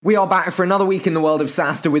We are back for another week in the world of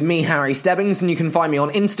SaaStr with me, Harry Stebbings, and you can find me on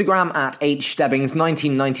Instagram at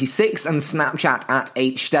hstebbings1996 and Snapchat at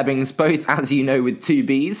hstebbings, both, as you know, with two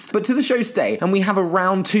Bs. But to the show today, and we have a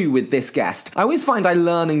round two with this guest. I always find I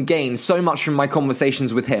learn and gain so much from my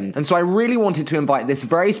conversations with him, and so I really wanted to invite this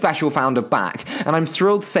very special founder back, and I'm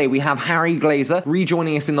thrilled to say we have Harry Glaser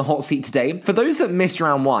rejoining us in the hot seat today. For those that missed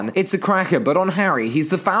round one, it's a cracker, but on Harry, he's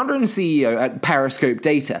the founder and CEO at Periscope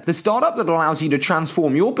Data, the startup that allows you to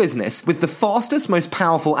transform your business with the fastest, most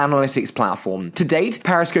powerful analytics platform. To date,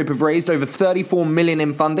 Periscope have raised over 34 million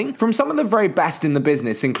in funding from some of the very best in the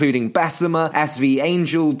business, including Bessemer, SV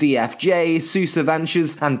Angel, DFJ, Sousa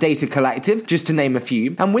Ventures, and Data Collective, just to name a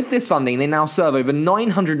few. And with this funding, they now serve over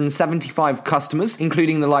 975 customers,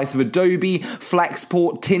 including the likes of Adobe,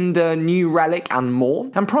 Flexport, Tinder, New Relic, and more.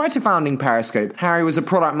 And prior to founding Periscope, Harry was a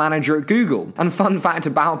product manager at Google. And fun fact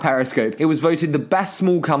about Periscope, it was voted the best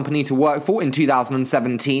small company to work for in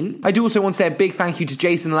 2017. I do also want to say a big thank you to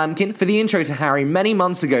Jason Lemkin for the intro to Harry many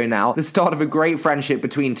months ago now, the start of a great friendship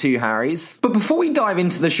between two Harrys. But before we dive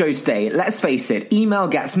into the show today, let's face it, email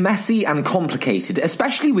gets messy and complicated,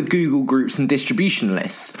 especially with Google Groups and distribution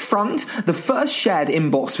lists. Front, the first shared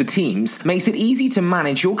inbox for Teams, makes it easy to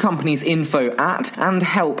manage your company's info at and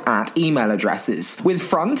help at email addresses. With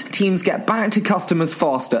Front, teams get back to customers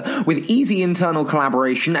faster with easy internal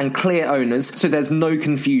collaboration and clear owners, so there's no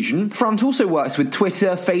confusion. Front also works with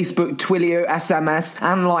Twitter, Facebook, Twilio, SMS,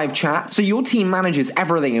 and live chat, so your team manages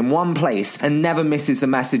everything in one place and never misses a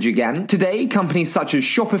message again. Today, companies such as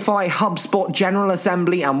Shopify, HubSpot, General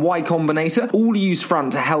Assembly, and Y Combinator all use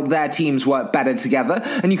Front to help their teams work better together,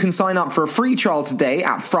 and you can sign up for a free trial today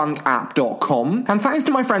at frontapp.com. And thanks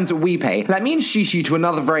to my friends at WePay, let me introduce you to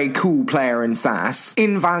another very cool player in SaaS,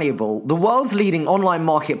 Invaluable, the world's leading online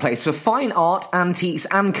marketplace for fine art, antiques,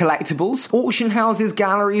 and collectibles. Auction houses,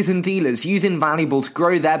 galleries, and dealers use Invaluable to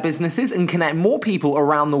grow their businesses and connect more people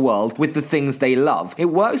around the world with the things they love. It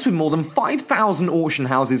works with more than 5,000 auction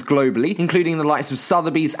houses globally, including the likes of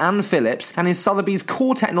Sotheby's and Phillips, and is Sotheby's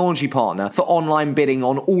core technology partner for online bidding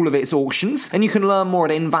on all of its auctions. And you can learn more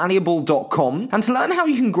at invaluable.com. And to learn how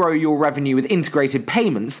you can grow your revenue with integrated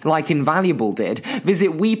payments, like Invaluable did,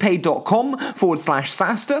 visit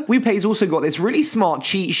wepay.com/SaaStr. WePay's also got this really smart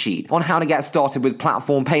cheat sheet on how to get started with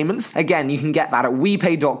platform payments. Again, you can get that at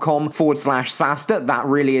wepay.com/SaaStr. That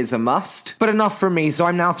really is a must. But enough from me, so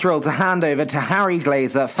I'm now thrilled to hand over to Harry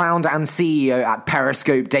Glaser, founder and CEO at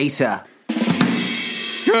Periscope Data.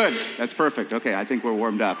 Good. That's perfect. Okay, I think we're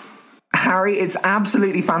warmed up. Harry, it's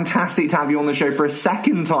absolutely fantastic to have you on the show for a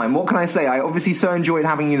second time. What can I say? I obviously so enjoyed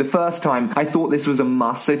having you the first time. I thought this was a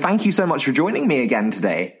must, so thank you so much for joining me again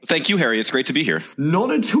today. Thank you, Harry. It's great to be here.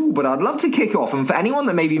 Not at all, but I'd love to kick off, and for anyone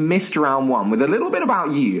that maybe missed round one, with a little bit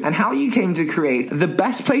about you and how you came to create the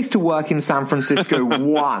best place to work in San Francisco,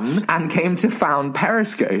 one, and came to found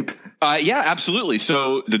Periscope. Yeah, absolutely.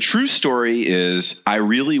 So the true story is I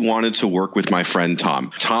really wanted to work with my friend Tom.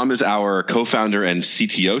 Tom is our co-founder and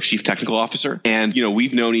CTO, Chief Technical Officer. And,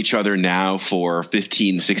 we've known each other now for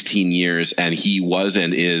 15, 16 years, and he was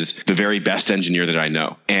and is the very best engineer that I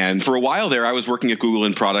know. And for a while there, I was working at Google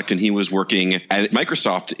in product, and he was working at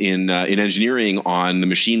Microsoft in engineering on the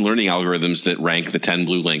machine learning algorithms that rank the 10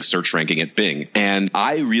 blue links search ranking at Bing. And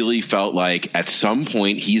I really felt like at some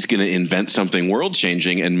point he's going to invent something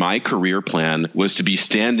world-changing, and my career plan was to be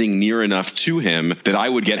standing near enough to him that I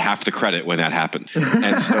would get half the credit when that happened.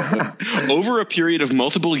 And so over a period of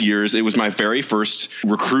multiple years, it was my very first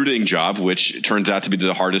recruiting job, which turns out to be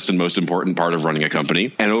the hardest and most important part of running a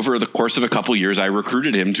company. And over the course of a couple years, I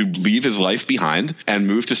recruited him to leave his life behind and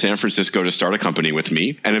move to San Francisco to start a company with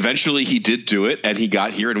me. And eventually he did do it, and he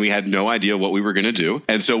got here, and we had no idea what we were going to do.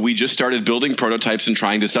 And so we just started building prototypes and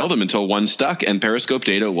trying to sell them until one stuck. And Periscope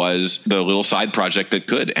Data was the little side project that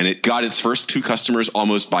could. And it got its first two customers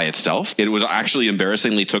almost by itself. It was actually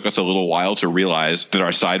embarrassingly took us a little while to realize that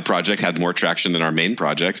our side project had more traction than our main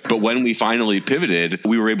project. But when we finally pivoted,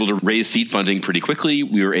 we were able to raise seed funding pretty quickly.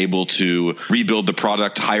 We were able to rebuild the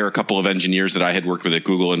product, hire a couple of engineers that I had worked with at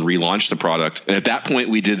Google, and relaunch the product. And at that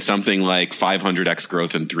point, we did something like 500x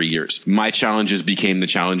growth in 3 years. My challenges became the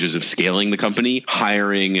challenges of scaling the company,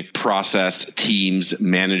 hiring, process, teams,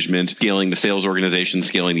 management, scaling the sales organization,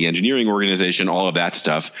 scaling the engineering organization, all of that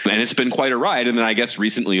stuff. And it's been quite a ride. And then I guess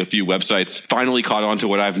recently a few websites finally caught on to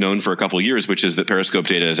what I've known for a couple of years, which is that Periscope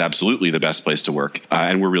data is absolutely the best place to work.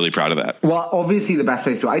 And we're really proud of that. Well, obviously the best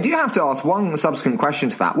place to work. I do have to ask one subsequent question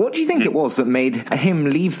to that. What do you think it was that made him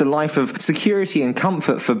leave the life of security and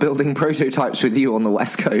comfort for building prototypes with you on the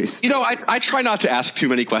West Coast? I try not to ask too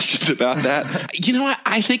many questions about that.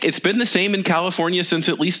 I think it's been the same in California since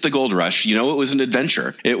at least the gold rush. It was an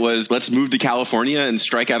adventure. It was, let's move to California and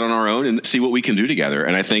strike out on our own and see what we can do together.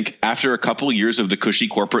 And I think after a couple of years of the cushy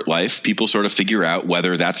corporate life, people sort of figure out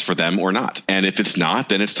whether that's for them or not. And if it's not,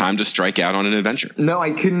 then it's time to strike out on an adventure. No,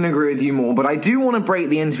 I couldn't agree with you more, but I do want to break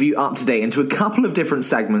the interview up today into a couple of different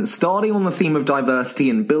segments, starting on the theme of diversity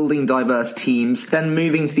and building diverse teams, then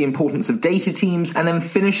moving to the importance of data teams, and then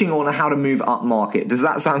finishing on how to move upmarket. Does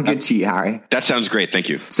that sound good to you, Harry? That sounds great. Thank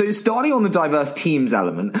you. So starting on the diverse teams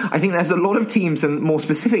element, I think there's a lot of teams, and more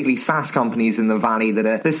specifically SaaS companies in the Valley,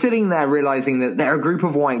 that they're sitting there realizing that they're a group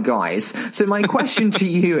of white guys. So my question to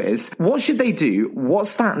you is, what should they do?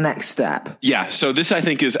 What's that next step? Yeah, so this I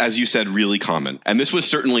think is, as you said, really common. And this was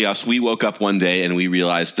certainly us. We woke up one day and we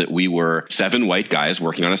realized that we were 7 white guys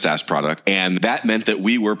working on a SaaS product, and that meant that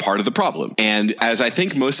we were part of the problem. And as I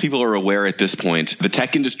think most people are aware at this point, the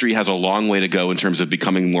tech industry has a long way to go in terms of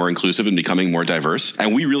becoming more inclusive and becoming more diverse.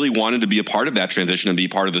 And we really wanted to be a part of that transition and be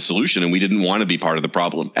part of the solution, and we didn't want to be part of the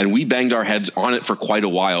problem. And we banged our heads on it for quite a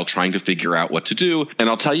while trying to figure out what to do. And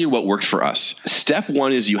I'll tell you what worked for us. Step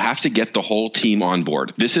 1 is you have to get the whole team on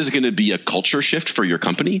board. This is going to be a culture shift for your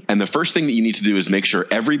company. And the first thing that you need to do is make sure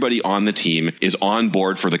everybody on the team is on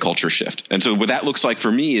board for the culture shift. And so what that looks like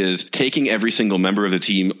for me is taking every single member of the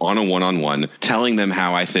team on a one-on-one, telling them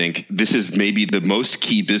how I think this is maybe the most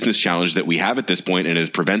key business challenge that we have at this point and is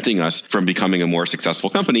preventing us from becoming a more successful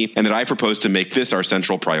company, and that I propose to make this our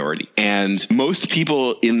central priority. And most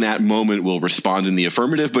people in that moment will respond in the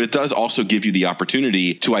affirmative, but it does also give you the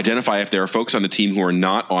opportunity to identify if there are folks on the team who are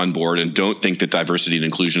not on board and don't think that diversity and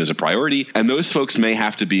inclusion is a priority, and those folks may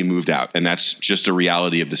have to be moved out. And that's just a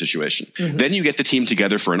reality of the situation. Mm-hmm. Then you get the team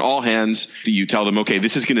together for an all hands. You tell them, okay,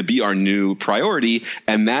 this is going to be our new priority.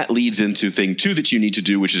 And that leads into thing 2 that you need to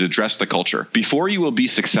do, which is address the culture. Before you will be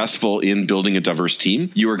successful in building a diverse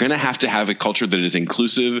team, you are going to have a culture that is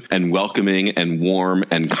inclusive and welcoming and warm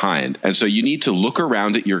and kind. And so you need to look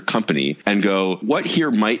around at your company and go, what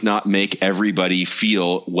here might not make everybody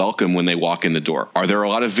feel welcome when they walk in the door? Are there a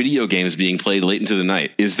lot of video games being played late into the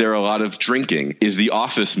night? Is there a lot of drinking? Is the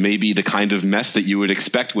office maybe the kind of mess that you would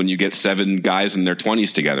expect when you get 7 guys in their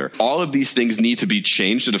 20s together? All of these things need to be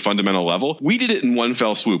changed at a fundamental level. We did it in one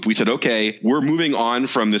fell swoop. We said, okay, we're moving on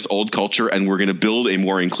from this old culture and we're going to build a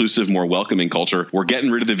more inclusive, more welcoming culture. We're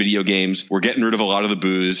getting rid of the video games. We're getting rid of a lot of the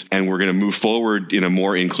booze, and we're going to move forward in a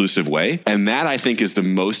more inclusive way. And that, I think, is the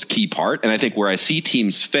most key part. And I think where I see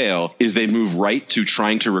teams fail is they move right to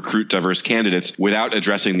trying to recruit diverse candidates without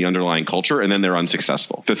addressing the underlying culture, and then they're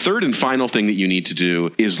unsuccessful. The third and final thing that you need to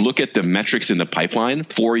do is look at the metrics in the pipeline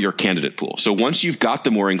for your candidate pool. So once you've got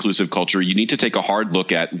the more inclusive culture, you need to take a hard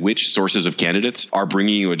look at which sources of candidates are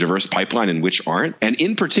bringing you a diverse pipeline and which aren't. And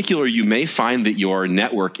in particular, you may find that your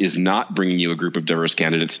network is not bringing you a group of diverse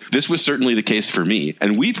candidates. This was certainly the case for me.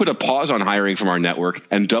 And we put a pause on hiring from our network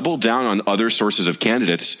and doubled down on other sources of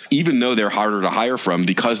candidates, even though they're harder to hire from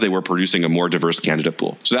because they were producing a more diverse candidate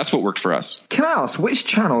pool. So that's what worked for us. Can I ask, which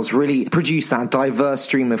channels really produce that diverse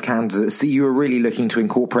stream of candidates that you were really looking to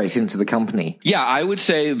incorporate into the company? Yeah, I would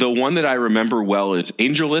say the one that I remember well is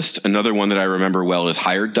AngelList. Another one that I remember well is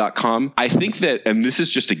Hired.com. I think that, and this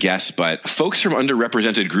is just a guess, but folks from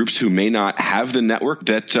underrepresented groups who may not have the network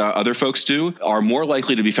that other folks do are more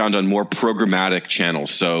likely to be found on more programmatic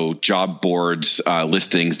channels. So job boards,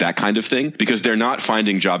 listings, that kind of thing, because they're not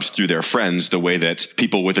finding jobs through their friends the way that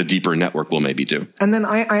people with a deeper network will maybe do. And then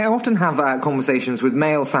I often have conversations with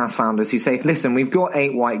male SaaS founders who say, listen, we've got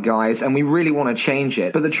 8 white guys and we really want to change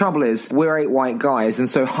it. But the trouble is we're 8 white guys. And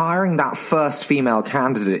so hiring that first female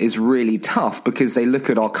candidate is really tough because they look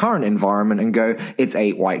at our current environment and go, it's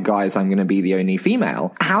 8 white guys, I'm going to be the only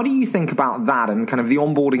female. How do you think about that and kind of the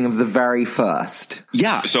onboarding of the very first?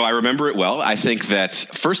 Yeah, so I remember it well. I think that,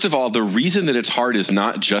 first of all, the reason that it's hard is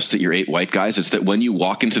not just that you're 8 white guys. It's that when you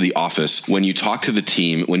walk into the office, when you talk to the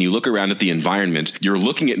team, when you look around at the environment, you're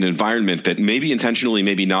looking at an environment that maybe intentionally,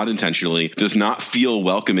 maybe not intentionally, does not feel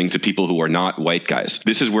welcoming to people who are not white guys.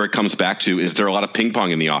 This is where it comes back to, is there a lot of ping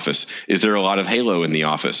pong in the office? Is there a lot of Halo in the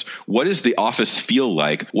office? What does the office feel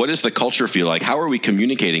like? What does the culture feel like? How are we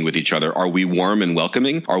communicating with each other? Are we warm and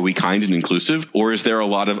welcoming? Are we kind and inclusive? Or is there a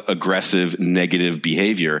lot of aggressive, negative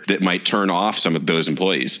behavior that might turn off some of those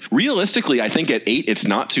employees? Realistically, I think at 8, it's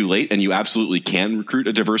not too late and you absolutely can recruit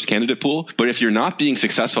a diverse candidate pool. But if you're not being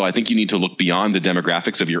successful, I think you need to look beyond beyond the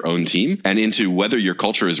demographics of your own team and into whether your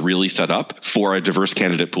culture is really set up for a diverse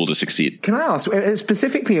candidate pool to succeed. Can I ask,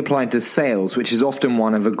 specifically applied to sales, which is often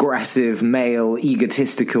one of aggressive, male,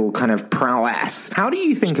 egotistical kind of prowess, how do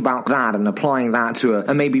you think about that and applying that to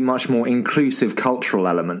a maybe much more inclusive cultural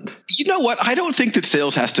element? You know what? I don't think that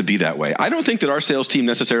sales has to be that way. I don't think that our sales team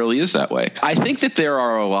necessarily is that way. I think that there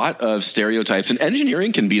are a lot of stereotypes, and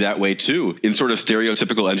engineering can be that way too, in sort of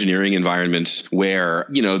stereotypical engineering environments where,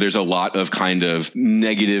 there's a lot of kind of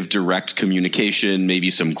negative direct communication, maybe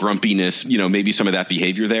some grumpiness, maybe some of that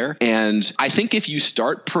behavior there. And I think if you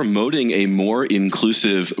start promoting a more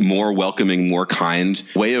inclusive, more welcoming, more kind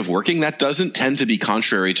way of working, that doesn't tend to be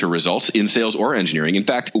contrary to results in sales or engineering. In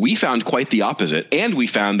fact, we found quite the opposite. And we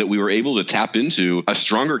found that we were able to tap into a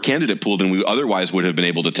stronger candidate pool than we otherwise would have been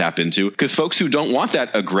able to tap into, because folks who don't want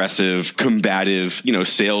that aggressive, combative,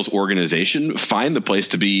 sales organization find the place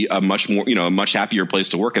to be a much more, a much happier place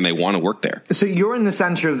to work, and they want to work there. So you're in the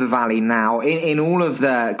center of the valley now, in all of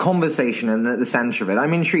the conversation and at the center of it.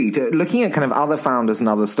 I'm intrigued. Looking at kind of other founders and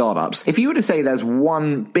other startups, if you were to say there's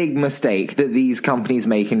one big mistake that these companies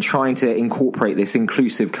make in trying to incorporate this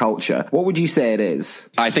inclusive culture, what would you say it is?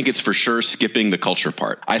 I think it's for sure skipping the culture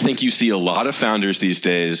part. I think you see a lot of founders these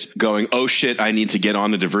days going, oh shit, I need to get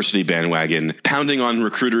on the diversity bandwagon, pounding on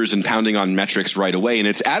recruiters and pounding on metrics right away. And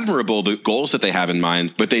it's admirable, the goals that they have in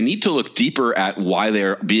mind, but they need to look deeper at why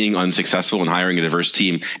they're being unsuccessful in hiring a diverse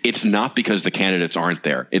team. It's not because the candidates aren't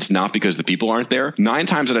there. It's not because the people aren't there. 9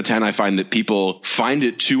 times out of 10, I find that people find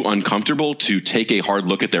it too uncomfortable to take a hard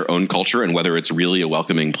look at their own culture and whether it's really a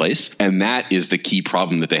welcoming place. And that is the key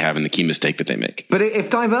problem that they have and the key mistake that they make. But if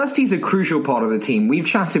diversity is a crucial part of the team, we've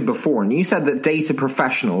chatted before, and you said that data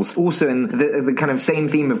professionals, also in the kind of same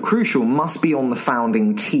theme of crucial, must be on the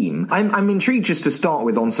founding team. I'm intrigued just to start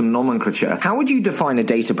with on some nomenclature. How would you define a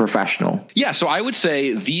data professional? Yeah, so I would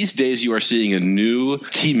say these days you are seeing a new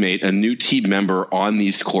teammate, a new team member on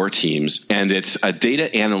these core teams, and it's a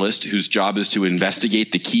data analyst whose job is to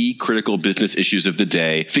investigate the key critical business issues of the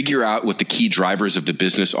day, figure out what the key drivers of the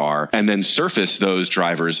business are, and then surface those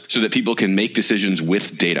drivers so that people can make decisions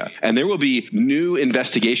with data. And there will be new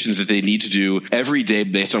investigations that they need to do every day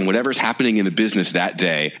based on whatever's happening in the business that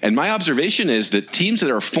day. And my observation is that teams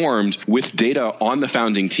that are formed with data on the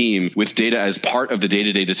founding team, with data as part of the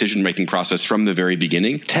day-to-day decision-making process from the very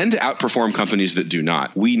beginning, tend to outperform companies that do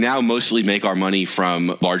not. We now mostly make our money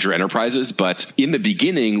from larger enterprises, but in the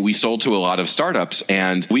beginning, we sold to a lot of startups,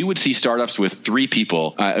 and we would see startups with 3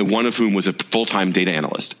 people, one of whom was a full-time data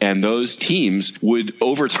analyst. And those teams would,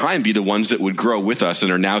 over time, be the ones that would grow with us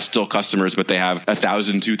and are now still customers, but they have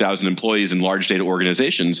 1,000, 2,000 employees in large data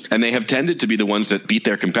organizations, and they have tended to be the ones that beat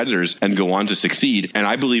their competitors and go on to succeed. And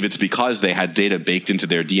I believe it's because they had data baked into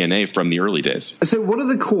their DNA from the early days. So what are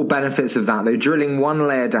the core benefits of that, though? Drilling one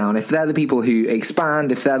layer down, if they're the people who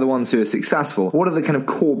expand, if they're the ones who are successful, what are the kind of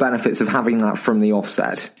core benefits of having that from the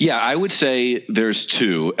offset? Yeah, I would say there's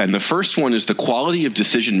 2. And the first one is the quality of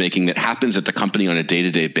decision making that happens at the company on a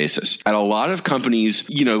day-to-day basis. At a lot of companies,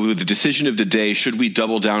 the decision of the day, should we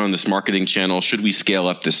double down on this marketing channel? Should we scale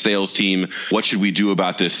up this sales team? What should we do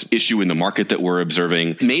about this issue in the market that we're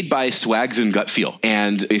observing? Made by swags and gut feel.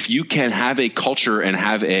 And if you can have a culture and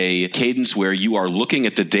have a cadence where you are looking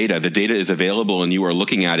at the data is available and you are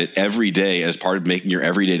looking at it every day as part of making your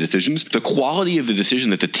everyday decisions, the quality of the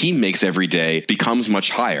decision that the team makes every day becomes much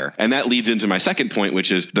higher. And that leads into my second point,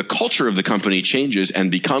 which is the culture of the company changes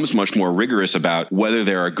and becomes much more rigorous about whether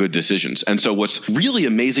there are good decisions. And so what's really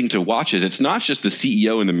amazing to watch is it's not just the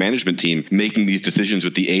CEO and the management team making these decisions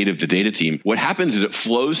with the aid of the data team. What happens is it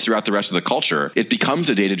flows throughout the rest of the culture. It becomes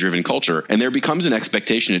a data-driven culture, and there becomes an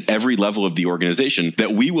expectation at every level of the organization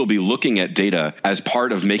that we will be looking at data as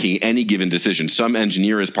part of making any given decision. Some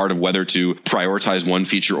engineer as part of whether to prioritize one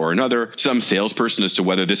feature or another, some salesperson as to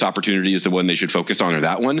whether this opportunity is the one they should focus on or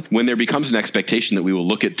that one. When there becomes an expectation that we will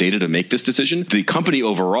look at data to make this decision, the company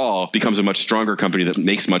overall becomes a much stronger company that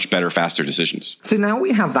makes much better, faster decisions. So now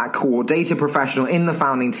we have that core data professional in the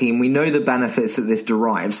founding team. We know the benefits that this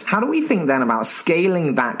derives. How do we think then about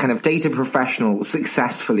scaling that kind of data professional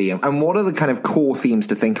successfully? And what are the kind of core themes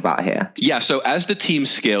to think about here? Yeah, so as the team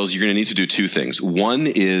scales, you're going to need to do 2 things. One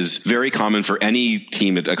is very common for any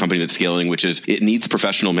team at a company that's scaling, which is it needs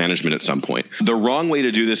professional management at some point. The wrong way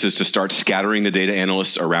to do this is to start scattering the data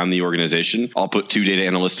analysts around the organization. I'll put 2 data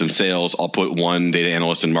analysts in sales. I'll put 1 data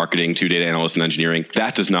analyst in marketing, 2 data analysts in engineering.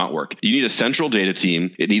 That does not work. You need a central data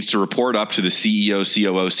team. It needs to report up to the CEO,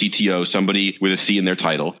 COO, CTO, somebody with a C in their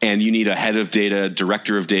title. And you need a head of data,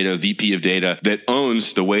 director of data, VP of data that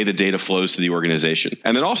owns the way the data flows to the organization.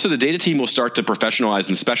 And then also the data team will start to professionalize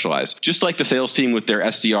and specialize. Just like the sales team with their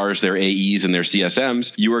SDRs, their AEs, and their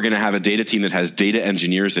CSMs, You are going to have a data team that has data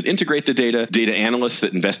engineers that integrate the data analysts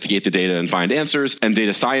that investigate the data and find answers, and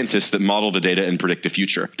data scientists that model the data and predict the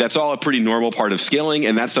future. That's all a pretty normal part of scaling,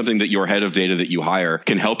 and that's something that your head of data that you hire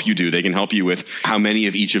can help you do. They can help you with how many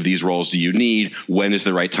of each of these roles do you need, when is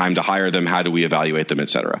the right time to hire them, how do we evaluate them,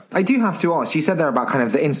 etc. I do have to ask, you said there about kind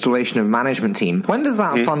of the installation of management team. When does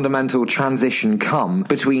that fundamental transition come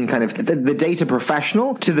between kind of the data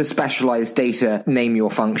professional to the specialized data name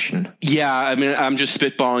your function? Yeah, I mean, I'm just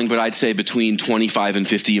spitballing, but I'd say between 25 and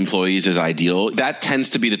 50 employees is ideal. That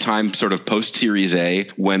tends to be the time sort of post-Series A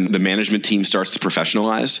when the management team starts to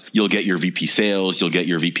professionalize. You'll get your VP sales, you'll get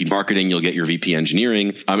your VP marketing, you'll get your VP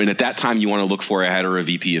engineering. And at that time, you want to look for a head or a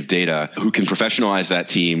VP of data who can professionalize that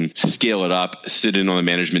team, scale it up, sit in on the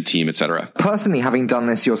management team, etc. Personally, having done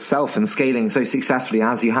this yourself and scaling so successfully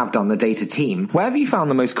as you have done the data team, where have you found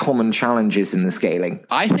the most common challenges in the scaling?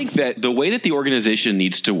 I think that the way that the organization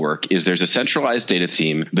needs to work is there's a centralized data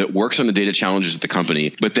team that works on the data challenges at the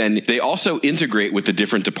company, but then they also integrate with the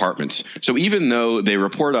different departments. So even though they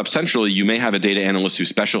report up centrally, you may have a data analyst who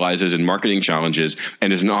specializes in marketing challenges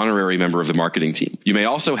and is an honorary member of the marketing team. You may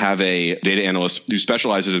also have a data analyst who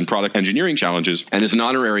specializes in product engineering challenges and is an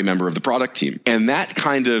honorary member of the product team. And that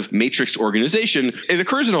kind of matrixed organization, it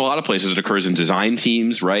occurs in a lot of places. It occurs in design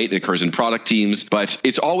teams, right? It occurs in product teams, but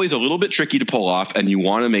it's always a little bit tricky to pull off, and you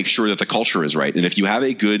want to make sure that the culture is right. And if you have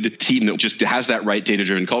a good team that just has that right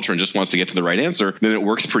data-driven culture and just wants to get to the right answer, then it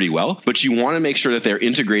works pretty well. But you want to make sure that they're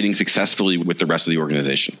integrating successfully with the rest of the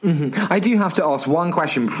organization. I do have to ask one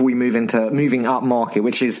question before we move into moving up market,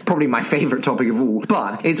 which is probably my favorite topic of all.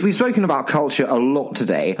 But we've spoken about culture a lot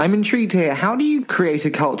today. I'm intrigued to hear, how do you create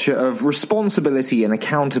a culture of responsibility and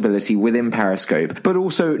accountability within Periscope, but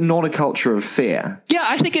also not a culture of fear? Yeah,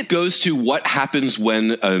 I think it goes to what happens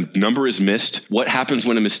when a number is missed, what happens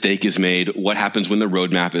when a mistake is made, what happens when the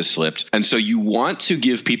roadmap is slipped. And so you want to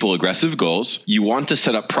give people aggressive goals. You want to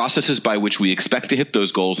set up processes by which we expect to hit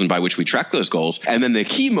those goals and by which we track those goals. And then the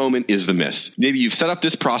key moment is the miss. Maybe you've set up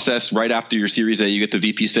this process right after your Series A, you get the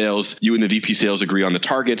VP sales, you and the VP sales agree on the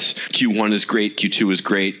targets. Q1 is great, Q2 is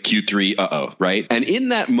great, Q3, right? And in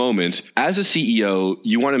that moment, as a CEO,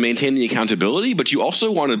 you want to maintain the accountability, but you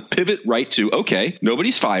also want to pivot right to, okay,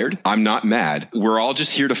 nobody's fired. I'm not mad. We're all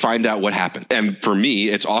just here to find out what happened. And for me,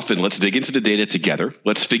 it's often, let's dig into the data together.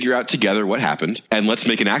 Let's figure out together what happened, and let's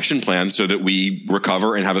make an action plan so that we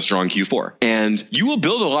recover and have a strong Q4. And you will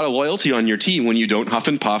build a lot of loyalty on your team when you don't huff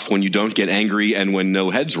and puff, when you don't get angry, and when no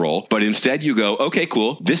heads roll. But instead you go, okay,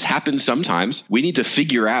 cool. This happens sometimes. We need to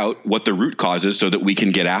figure out what the root cause is so that we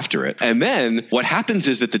can get after it. And then what happens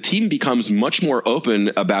is that the team becomes much more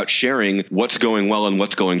open about sharing what's going well and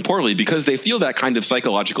what's going poorly, because they feel that kind of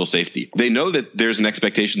psychological safety. They know that there's an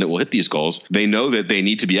expectation that we'll hit these goals. They know that they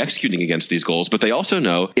need to be executing against these goals, but they also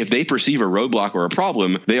know if they perceive a roadblock or a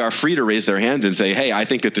problem, they are free to raise their hand and say, hey, I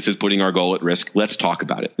think that this is putting our goal at risk. Let's talk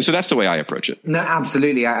about it. And so that's the way I approach it. No,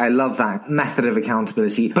 absolutely. I love that method of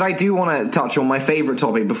accountability. But I do want to touch on my favorite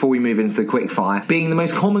topic before we move into the quick fire, being the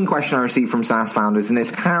most common question I receive from SaaS founders, and it's,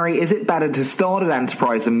 Harry, is it better to start at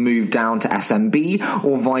enterprise and move down to SMB,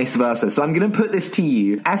 or vice versa? So I'm going to put this to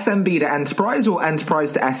you. SMB to enterprise or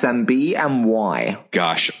enterprise to SMB, and why?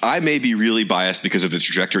 Gosh, I may be really biased because of the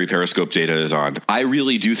trajectory Periscope data is on. I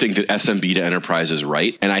really do think that SMB to enterprise is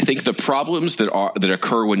right. And I think the problems that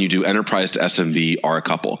occur when you do enterprise to SMB are a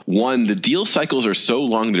couple. One, the deal cycles are so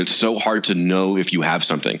long that it's so hard to know if you have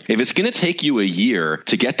something. If it's going to take you a year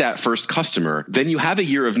to get that first customer, then you have a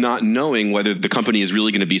year of not knowing whether the company is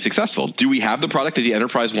really going to be successful. Do we have the product that the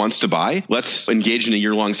enterprise wants to buy? Let's engage in a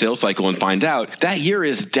year-long sales cycle and find out. That year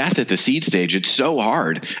is death at the seed stage. It's so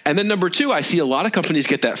hard. And then number two, I see a lot of companies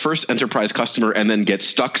get that first enterprise customer and then get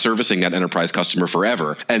stuck servicing that enterprise customer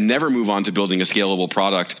forever and never move on to building a scalable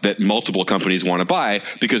product that multiple companies want to buy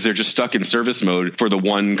because they're just stuck in service mode for the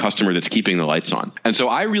one customer that's keeping the lights on. And so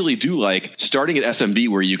I really do like starting at SMB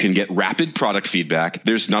where you can get rapid product feedback.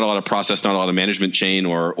 There's not a lot of process, not a lot of management chain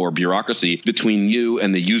or bureaucracy between you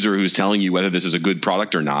and the user who's telling you whether this is a good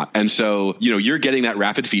product or not. And so, you're getting that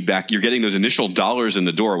rapid feedback. You're getting those initial dollars in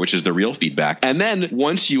the door, which is the real feedback. And then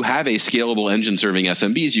once you have a scalable engine serving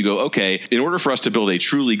SMBs, you go, okay, in order for us to build a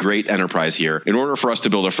truly great enterprise here, in order for us to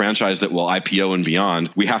build a franchise that will IPO and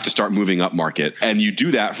beyond, we have to start moving up market. And you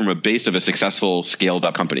do that from a base of a successful scaled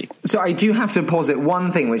up company. So I do have to posit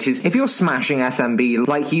one thing, which is if you're smashing SMB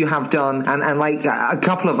like you have done and like a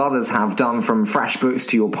couple of others have done, from FreshBooks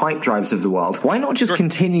to your pipe drives of the world, why not just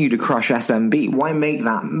continue to crush SMB? Why make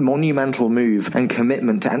that monumental move and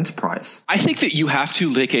commitment to enterprise? I think that you have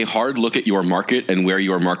to take a hard look at your market and where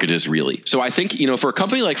your market is really. So I think, for a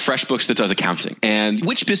company like FreshBooks that does accounting, and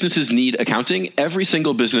which businesses need accounting? Every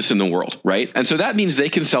single business in the world, right? right? And so that means they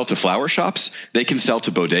can sell to flower shops, they can sell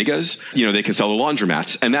to bodegas, they can sell to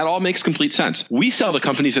laundromats, and that all makes complete sense. We sell to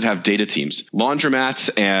companies that have data teams. Laundromats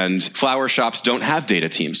and flower shops don't have data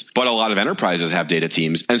teams, but a lot of enterprises have data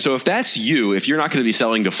teams. And so if that's you, if you're not going to be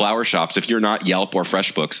selling to flower shops, if you're not Yelp or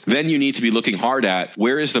FreshBooks, then you need to be looking hard at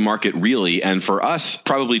where is the market really? And for us,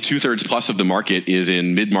 probably 2/3 plus of the market is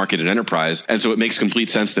in mid-market and enterprise. And so it makes complete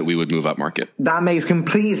sense that we would move up market. That makes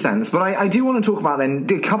complete sense. But I do want to talk about then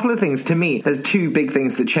a couple of things. To me, there's two big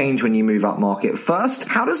things that change when you move up market. First,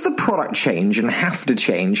 how does the product change and have to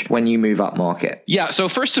change when you move up market? Yeah. So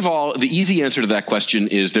first of all, the easy answer to that question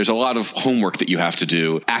is there's a lot of homework that you have to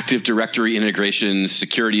do. Active Directory integrations,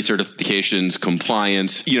 security certifications,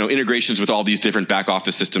 compliance, integrations with all these different back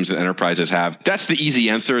office systems that enterprises have. That's the easy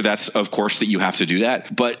answer. That's, of course, that you have to do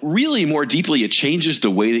that. But really more deeply, it changes the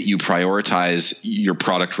way that you prioritize your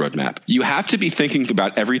product roadmap. You have to be thinking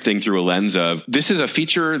about everything through a lens of, this is a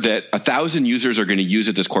feature that 1,000 users are going to use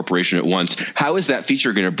at this corporation at once. How is that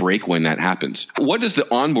feature going to break when that happens? What is the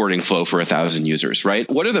onboarding flow for 1,000 users, right?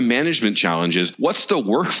 What are the management challenges? What's the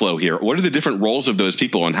workflow here? What are the different roles of those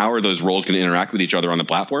people and how are those roles going to interact with each other on the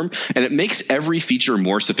platform? And it makes every feature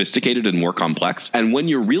more sophisticated and more complex. And when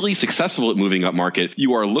you're really successful at moving up market,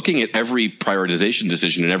 you are looking at every prioritization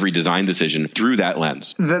decision and every design decision through that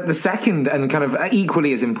lens. The second and kind of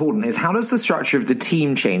equally as important is, how does the structure of the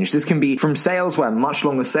team change? This can be from sales, where much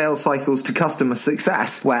longer sales cycles, to customer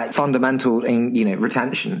success, where fundamental in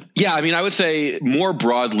retention. Yeah, I would say more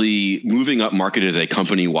broadly, moving up market is a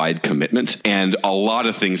company-wide commitment, and a lot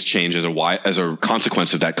of things change as a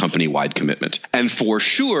consequence of that company-wide commitment. And for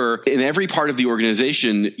sure, in every part of the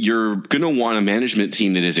organization, you're going to want a management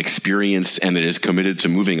team that is experienced and that is committed to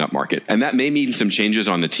moving up market. And that may mean some changes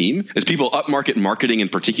on the team. As people, up market marketing in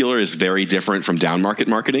particular is very different from down market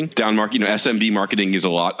marketing. Down market, SMB marketing is a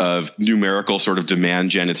lot of numerical sort of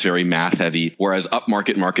demand gen. It's very math heavy, whereas up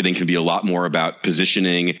market marketing can be a lot more about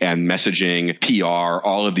positioning and messaging, PR,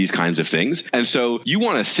 all of these kinds of things. And so you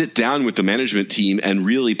want to sit down with the management team and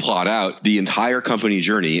really plot out the entire company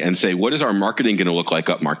journey and say, what is our marketing going to look like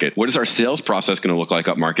up market? What is our sales process going to look like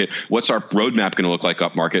up market? What's our roadmap going to look like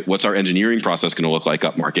up market? What's our engineering process going to look like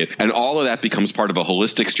up market? And all of that becomes part of a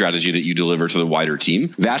holistic strategy that you deliver to the wider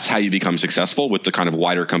team. That's how you become successful with the kind of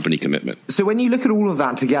wider company commitment. So when you look at all of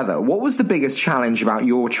that together, what was the biggest challenge about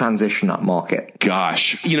your transition up market?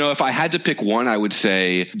 Gosh, if I had to pick one, I would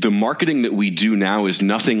say the marketing that we do now is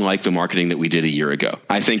nothing like the marketing that we did a year ago.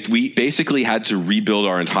 I think we basically had to rebuild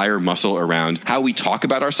our entire muscle around how we talk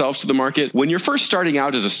about ourselves to the market. When you're first starting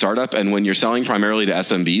out as a startup and when you're selling primarily to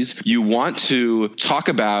SMBs, you want to talk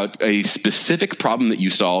about a specific problem that you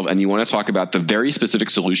solve, and you want to talk about the very specific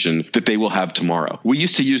solution that they will have tomorrow. We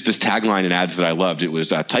used to use this tagline in ads that I loved. It was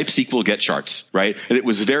type SQL, get charts, right? And it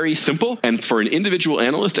was very simple. And for an individual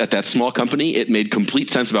analyst at that small company, it made complete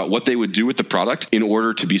sense about what they would do with the product in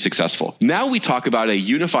order to be successful. Now we talk about a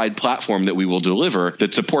unified platform that we will deliver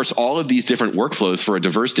that supports all of these different workflows for a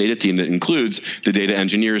diverse data team that includes the data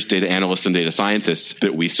engineers, data analysts, and data scientists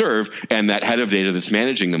that we serve, and that head of data that's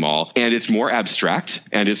managing them all. And it's more abstract,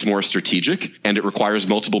 and it's more strategic, and it requires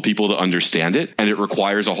multiple people to understand it, and it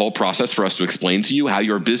requires a whole process for us to explain to you how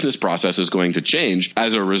your business process is going to change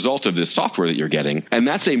as a result of this software that you're getting. And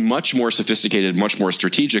that's a much more sophisticated, much more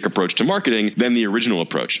strategic approach to marketing than the original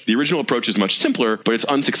approach. The original approach is much simpler, but it's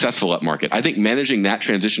unsuccessful at market. I think managing that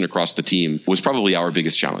transition across the team was probably our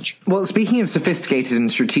biggest challenge. Well, speaking of sophisticated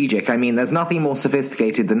and strategic, there's nothing more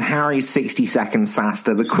sophisticated than Harry's 60-second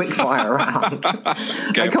SaaStr, the quick fire round.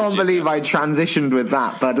 Okay, I can't believe I transitioned with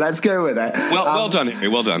that, but let's go with it. Well done, Harry.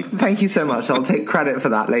 Well done. Thank you so much. I'll take credit for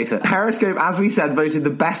that later. Periscope, as we said, voted the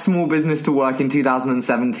best small business to work in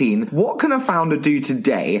 2017. What can a founder do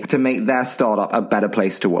today to make their startup a better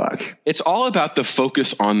place to work? It's all about the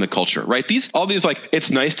focus on the culture, right? All these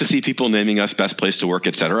it's nice to see people naming us best place to work,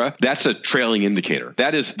 etc. That's a trailing indicator.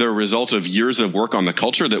 That is the result of years of work on the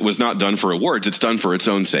culture that was not done for awards. It's done for its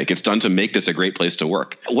own sake. It's done to make this a great place to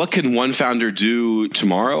work. What can one founder do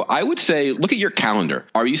tomorrow? I would say, look at your calendar.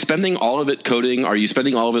 Are you spending all of it coding? Are you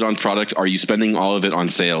spending all of it on product? Are you spending all of it on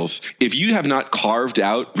sales? If you have not carved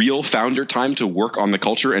out real founder time to work on the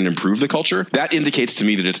culture and improve the culture, that indicates to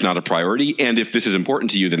me that it's not a priority. And if this is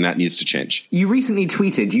important to you, then that needs to change. You recently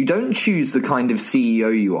tweeted, you don't choose the kind of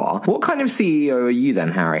CEO you are. What kind of CEO are you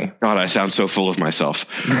then, Harry? God, I sound so full of myself.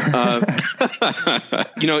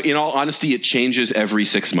 In all honesty, it changes every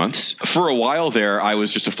 6 months. For a while there, I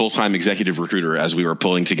was just a full-time executive recruiter as we were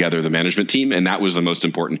pulling together the management team, and that was the most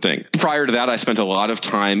important thing. Prior to that, I spent a lot of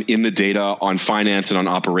time in the data on finance and on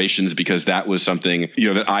operations because that was something,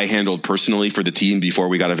 that I handled personally for the team before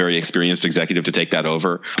we got a very experienced executive to take that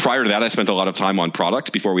over. Prior to that, I spent a lot of time on product.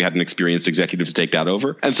 product before we had an experienced executive to take that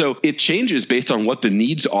over. And so it changes based on what the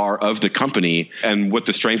needs are of the company and what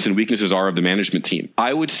the strengths and weaknesses are of the management team.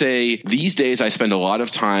 I would say these days I spend a lot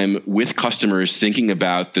of time with customers thinking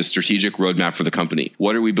about the strategic roadmap for the company.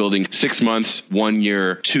 What are we building 6 months, 1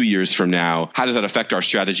 year, 2 years from now? How does that affect our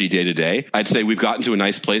strategy day to day? I'd say we've gotten to a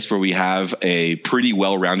nice place where we have a pretty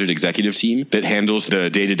well-rounded executive team that handles the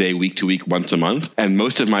day-to-day, week-to-week, month-to-month, and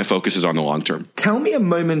most of my focus is on the long term. Tell me a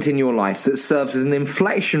moment in your life that serves as an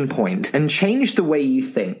inflection point and changed the way you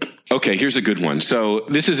think. Okay, here's a good one. So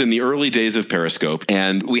this is in the early days of Periscope,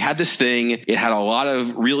 and we had this thing. It had a lot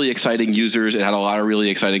of really exciting users. It had a lot of really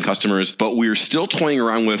exciting customers, but we were still toying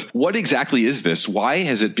around with what exactly is this? Why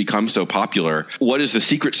has it become so popular? What is the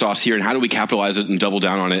secret sauce here, and how do we capitalize it and double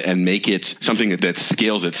down on it and make it something that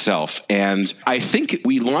scales itself? And I think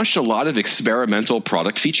we launched a lot of experimental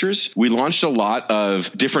product features. We launched a lot of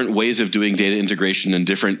different ways of doing data integration and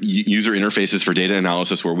different user interfaces for data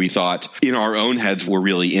analysis where we thought in our own heads were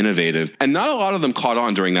really innovative. And not a lot of them caught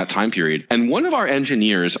on during that time period. And one of our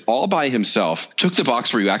engineers, all by himself, took the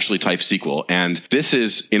box where you actually type SQL. And this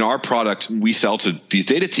is, in our product, we sell to these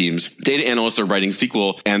data teams. Data analysts are writing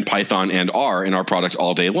SQL and Python and R in our product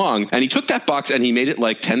all day long. And he took that box and he made it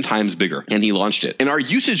like 10 times bigger. And he launched it. And our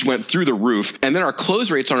usage went through the roof. And then our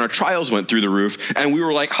close rates on our trials went through the roof. And we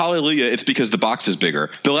were like, hallelujah, it's because the box is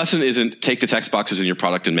bigger. The lesson isn't take the text boxes in your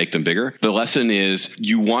product and make them bigger. The lesson is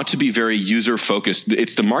you want to be very user focused.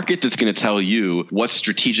 It's the market that's going to tell you what's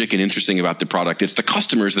strategic and interesting about the product. It's the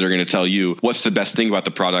customers that are going to tell you what's the best thing about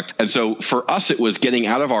the product. And so for us, it was getting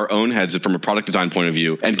out of our own heads from a product design point of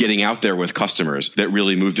view and getting out there with customers that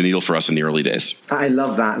really moved the needle for us in the early days. I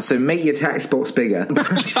love that. So make your text box bigger.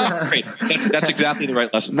 Great. That's exactly the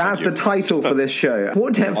right lesson. That's the title for this show.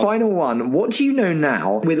 Final one. What do you know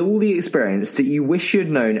now with all the experience that you wish you'd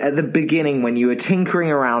known at the beginning when you were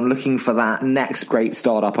tinkering around looking for that next great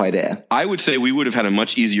startup idea? I would say we would have had a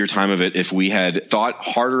much easier time of it if we had thought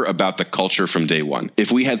harder about the culture from day one.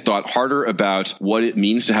 If we had thought harder about what it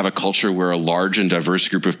means to have a culture where a large and diverse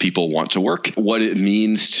group of people want to work, what it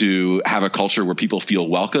means to have a culture where people feel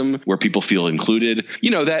welcome, where people feel included. You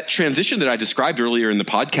know, that transition that I described earlier in the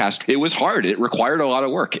podcast, it was hard. It required a lot of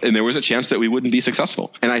work, and there was a chance that we wouldn't be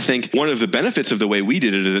successful. And I think one of the benefits of the way we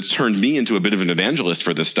did it is it's turned me into a bit of an evangelist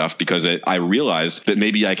for this stuff because I realized that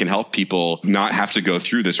maybe I can help people not have to go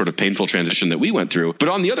through this sort of painful transition that we went through. But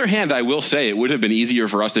on the other hand, I will say it would have been easier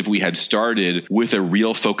for us if we had started with a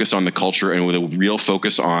real focus on the culture and with a real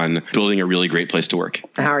focus on building a really great place to work.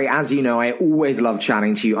 Harry, as you know, I always love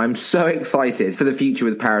chatting to you. I'm so excited for the future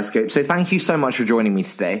with Periscope. So thank you so much for joining me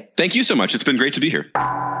today. Thank you so much. It's been great to be here.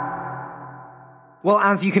 Well,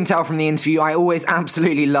 as you can tell from the interview, I always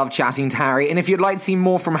absolutely love chatting to Harry. And if you'd like to see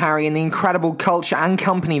more from Harry and the incredible culture and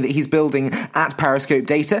company that he's building at Periscope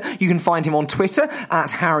Data, you can find him on Twitter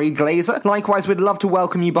at Harry Glaser. Likewise, we'd love to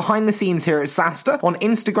welcome you behind the scenes here at SaaStr on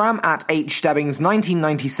Instagram at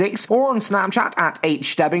hstebbings1996 or on Snapchat at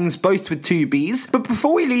hstebbings, both with 2 B's. But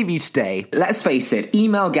before we leave you today, let's face it,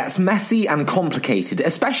 email gets messy and complicated,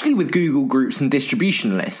 especially with Google Groups and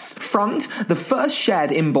distribution lists. Front, the first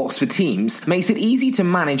shared inbox for Teams, makes it easy to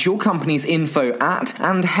manage your company's info at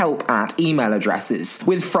and help at email addresses.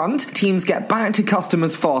 With Front, teams get back to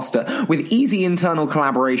customers faster with easy internal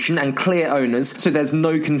collaboration and clear owners, so there's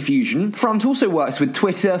no confusion. Front also works with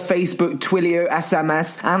Twitter, Facebook, Twilio,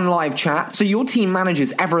 SMS, and live chat, so your team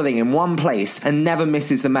manages everything in one place and never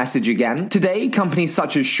misses a message again. Today, companies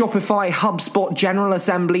such as Shopify, HubSpot, General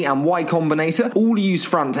Assembly, and Y Combinator all use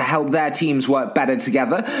Front to help their teams work better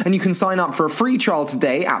together, and you can sign up for a free trial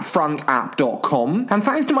today at frontapp.com. And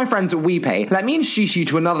thanks to my friends at WePay, let me introduce you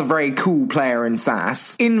to another very cool player in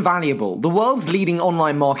SaaS. Invaluable, the world's leading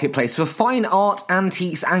online marketplace for fine art,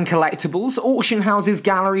 antiques, and collectibles. Auction houses,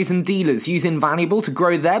 galleries, and dealers use Invaluable to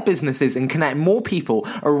grow their businesses and connect more people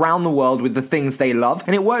around the world with the things they love.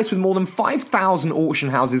 And it works with more than 5,000 auction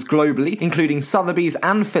houses globally, including Sotheby's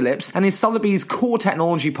and Phillips, and is Sotheby's core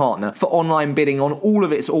technology partner for online bidding on all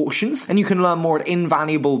of its auctions. And you can learn more at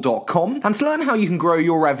invaluable.com. And to learn how you can grow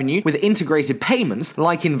your revenue with integrated payments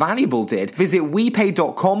like Invaluable did, visit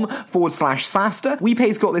wepay.com/SaaStr.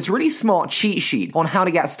 WePay's got this really smart cheat sheet on how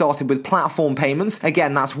to get started with platform payments.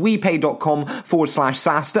 Again, that's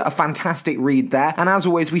wepay.com/SaaStr. A fantastic read there. And as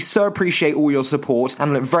always, we so appreciate all your support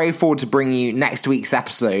and look very forward to bringing you next week's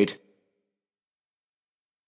episode.